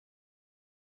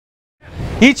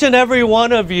Each and every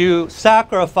one of you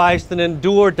sacrificed and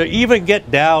endured to even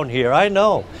get down here. I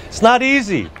know. It's not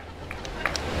easy.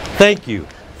 Thank you.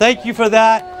 Thank you for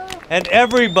that. And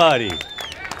everybody,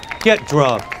 get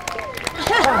drunk.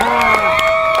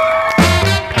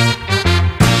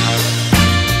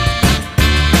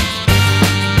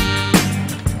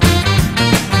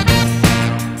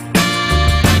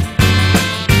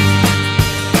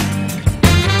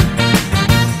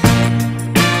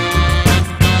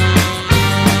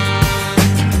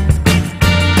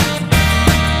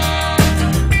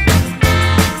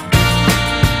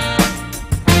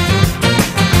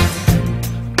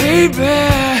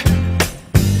 Baby,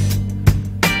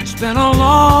 it's been a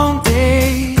long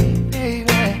day,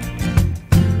 baby.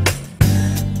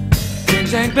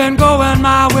 Things ain't been going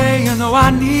my way, you know I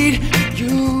need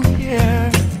you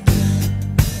here.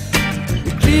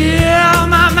 You clear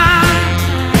my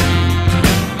mind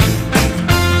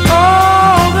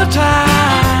all the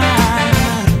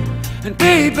time. And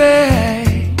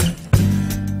baby,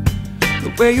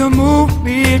 the way you move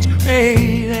me, it's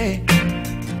crazy.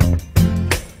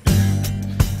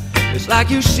 It's like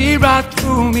you see right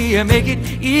through me and make it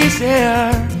easier.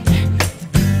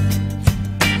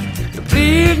 You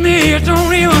please me, you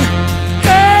don't even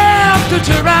have to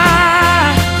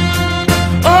try.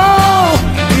 Oh,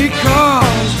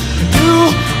 because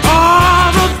you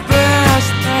are the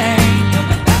best thing.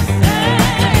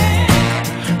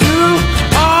 You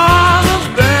are the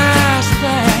best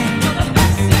thing.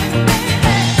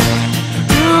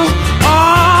 You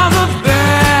are the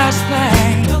best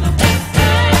thing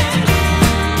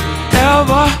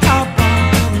ever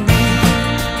happened to me.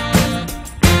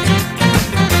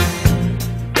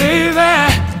 Baby,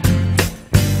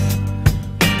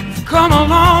 you've come a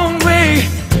long way,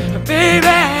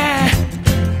 baby.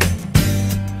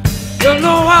 You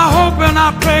know I hope and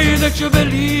I pray that you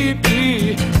believe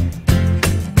me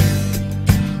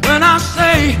when I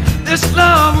say this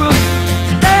love will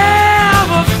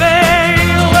never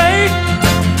fade away.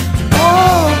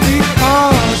 Oh,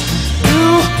 because you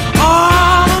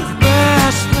are the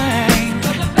best thing.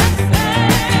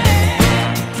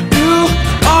 You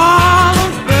are the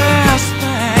best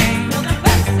thing.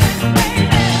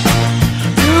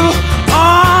 You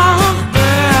are the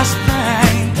best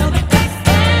thing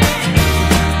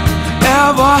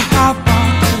ever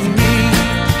happened to me.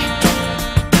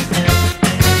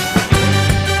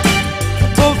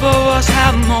 Both of us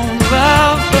have known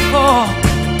love before.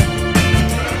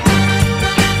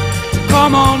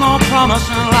 Come on, no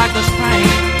promising like the spring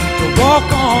to walk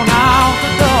on out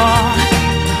the door.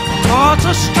 Our hearts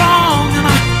are strong and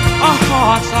our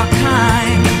hearts are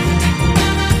kind.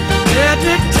 Let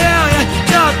me tell you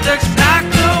just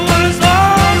exactly what is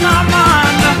on my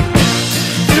mind.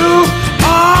 You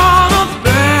are the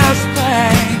best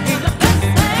thing.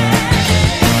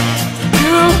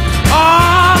 You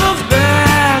are the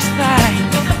best thing.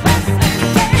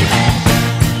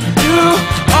 You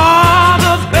are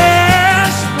the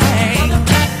best thing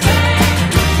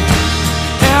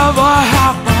ever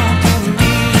happened to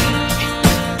me.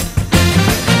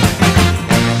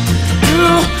 You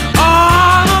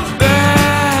are the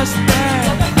best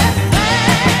thing.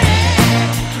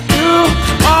 You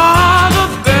are the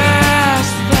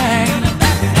best thing.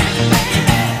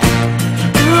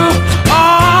 You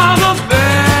are the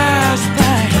best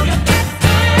thing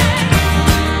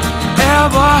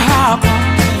ever happened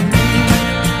to me.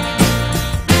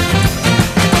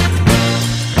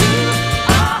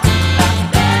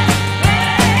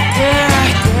 Yeah,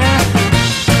 yeah.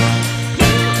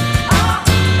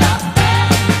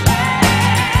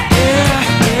 Yeah,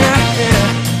 yeah, yeah.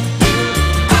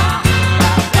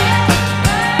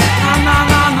 Na, na,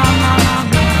 na, na, na, na.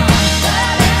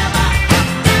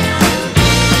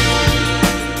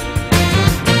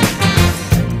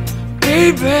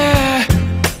 Baby,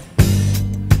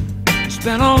 it's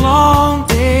been a long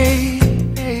day,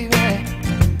 baby.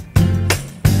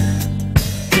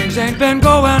 Things ain't been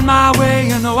going my way,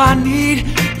 you know I need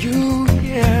you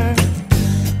here.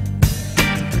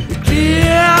 You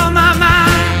clear my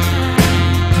mind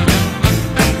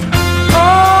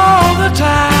all the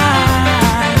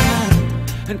time.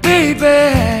 And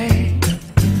baby,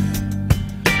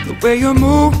 the way you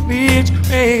move me, it's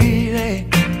crazy.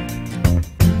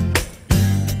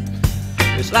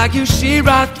 It's like you see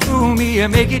right through me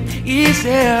and make it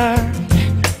easier.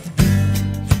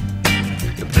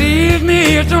 You please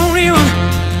me, you don't even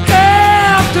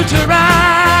have to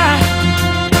try.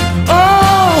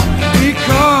 Oh,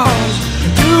 because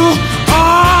you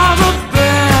are the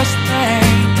best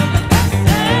thing.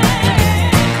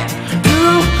 You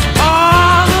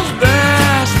are the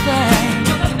best thing.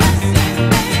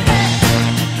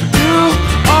 You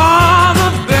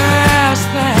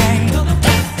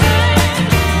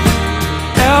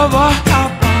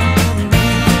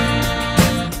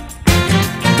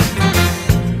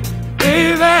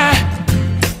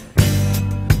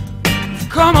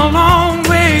come a long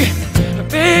way,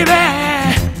 baby.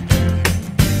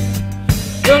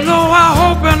 You know I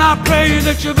hope and I pray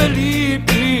that you believe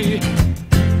me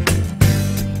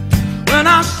when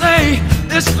I say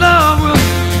this love will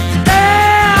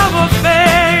never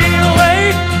fade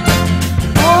away.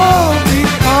 Oh,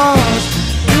 because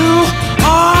you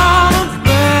are the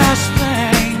best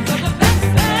thing.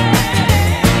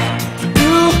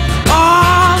 You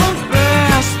are the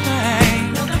best thing.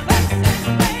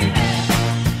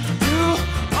 You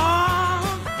are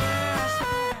the best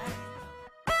thing.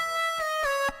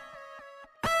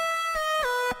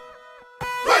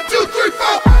 1, 2, 3,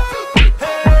 4.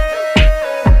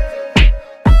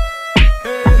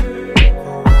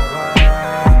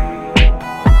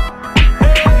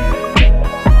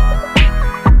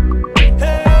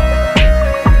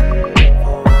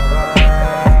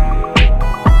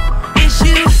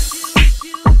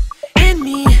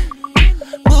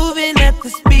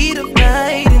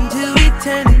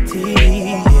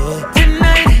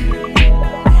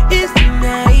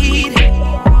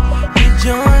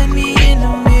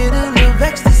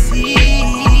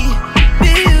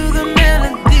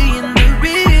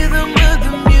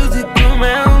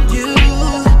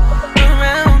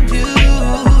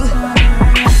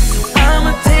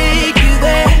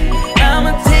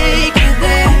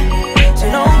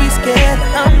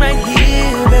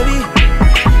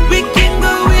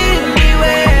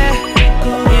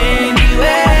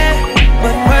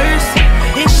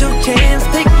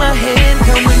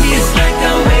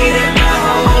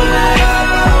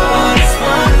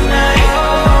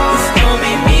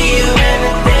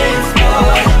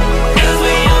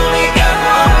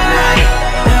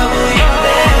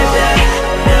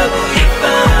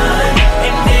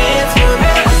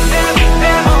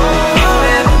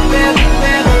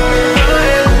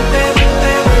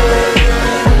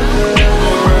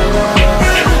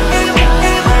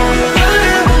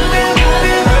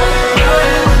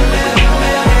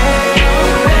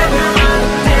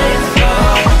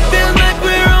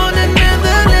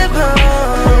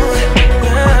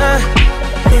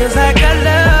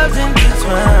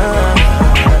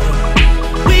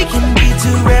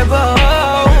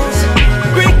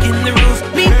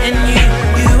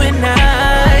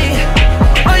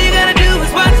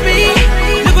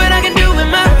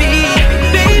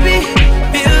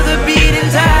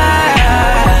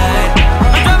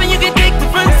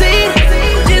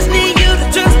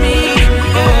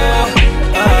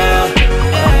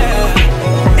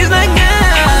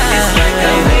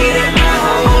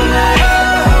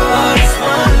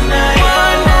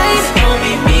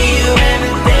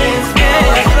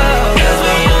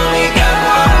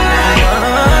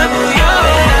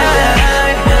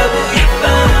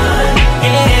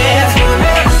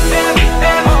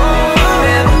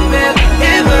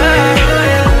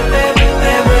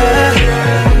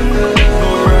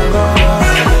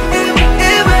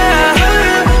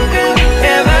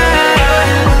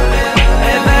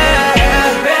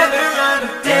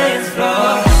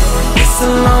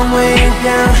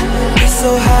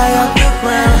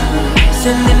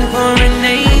 Sending for an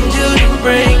angel to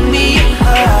bring me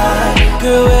high.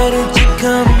 Girl, where did you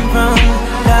come from?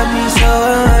 Got me so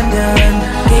undone.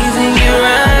 Gazing your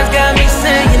eyes got me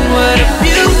saying, what a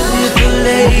beautiful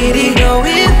lady. No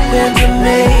ifs and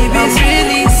maybes,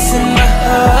 releasing my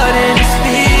heart and it's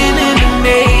feeling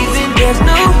amazing. There's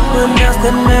no one else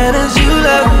that matters. You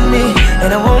love me and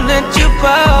I won't let you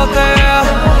part.